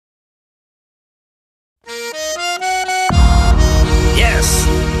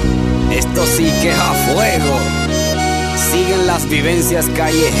Esto sí que es a fuego. Siguen las vivencias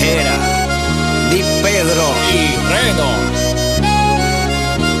callejeras. Di Pedro y Reno.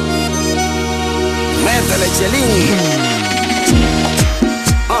 Métele, Chelín.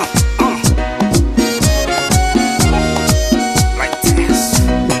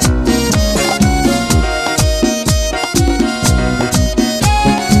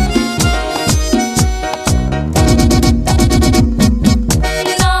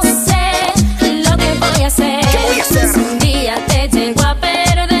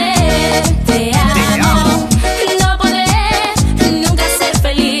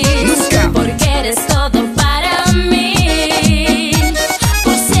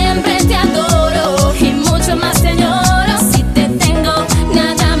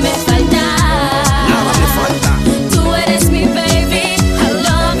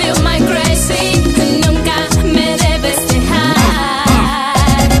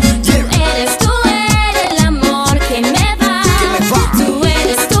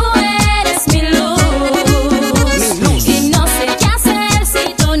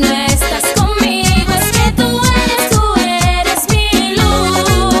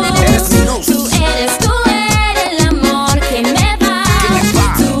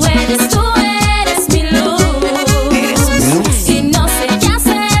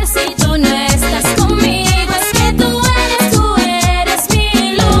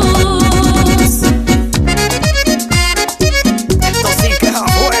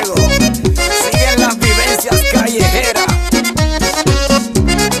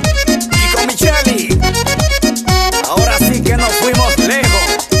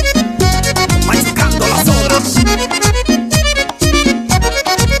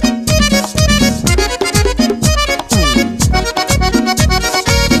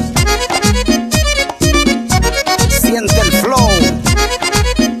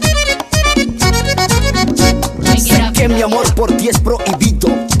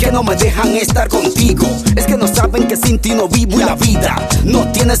 Estar contigo, es que no saben que sin ti no vivo y la vida no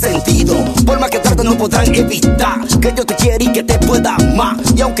tiene sentido. Por más que tarde no podrán evitar que yo te quiera y que te pueda amar.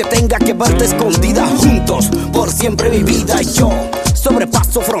 Y aunque tenga que verte escondida, juntos por siempre mi vida. Yo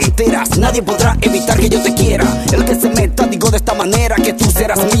sobrepaso fronteras, nadie podrá evitar que yo te quiera. El que se meta, digo de esta manera, que tú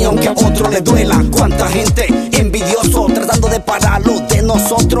serás mío aunque a otro le duela. Cuánta gente envidioso tratando de pararlo de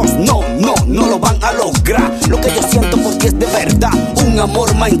nosotros. No lo van a lograr. Lo que yo siento porque es de verdad, un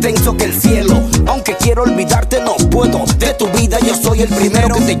amor más intenso que el cielo. Aunque quiero olvidarte no puedo. De tu vida yo soy el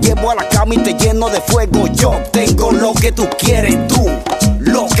primero que te llevo a la cama y te lleno de fuego. Yo tengo lo que tú quieres, tú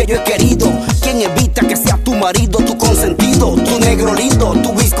lo que yo he querido. ¿Quién evita que sea tu marido, tu consentido, tu negro lindo,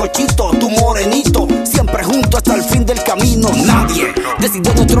 tu bizcochito, tu morenito? Siempre junto hasta el fin del camino. Nadie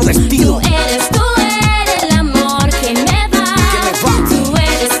decidió nuestro destino. Tú eres el amor que me da. Tú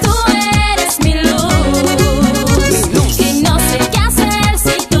eres mi luz. Y no sé qué hacer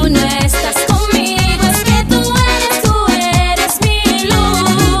si tú no estás conmigo. Es que tú eres mi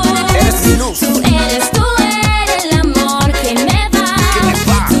luz. Eres mi luz. Tú eres el amor que me da.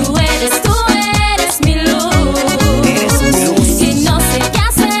 Tú eres mi luz. Eres mi luz. Y no sé qué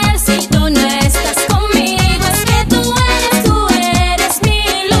hacer si tú no estás conmigo. Es que tú eres mi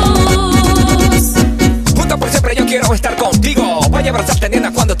luz. Junto por siempre yo quiero estar contigo. Voy a abrazarte,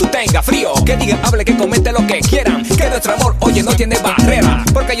 nena, cuando tú tengas frío. Que diga, hable, que comente lo que quieran. Que nuestro amor, oye, no tiene barrera.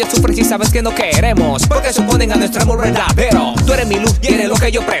 Porque ellos sufren si sabes que no queremos. Porque suponen a nuestro amor verdadero. Tú eres mi luz y eres lo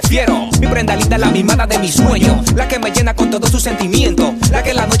que yo prefiero. Mi prenda linda, la mimada de mi sueño. La que me llena con todo su sentimiento. La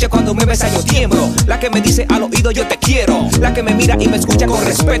que en la noche cuando me besa yo tiemblo. La que me dice al oído yo te quiero. La que me mira y me escucha con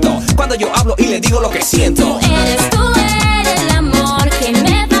respeto. Cuando yo hablo y le digo lo que siento. Tú eres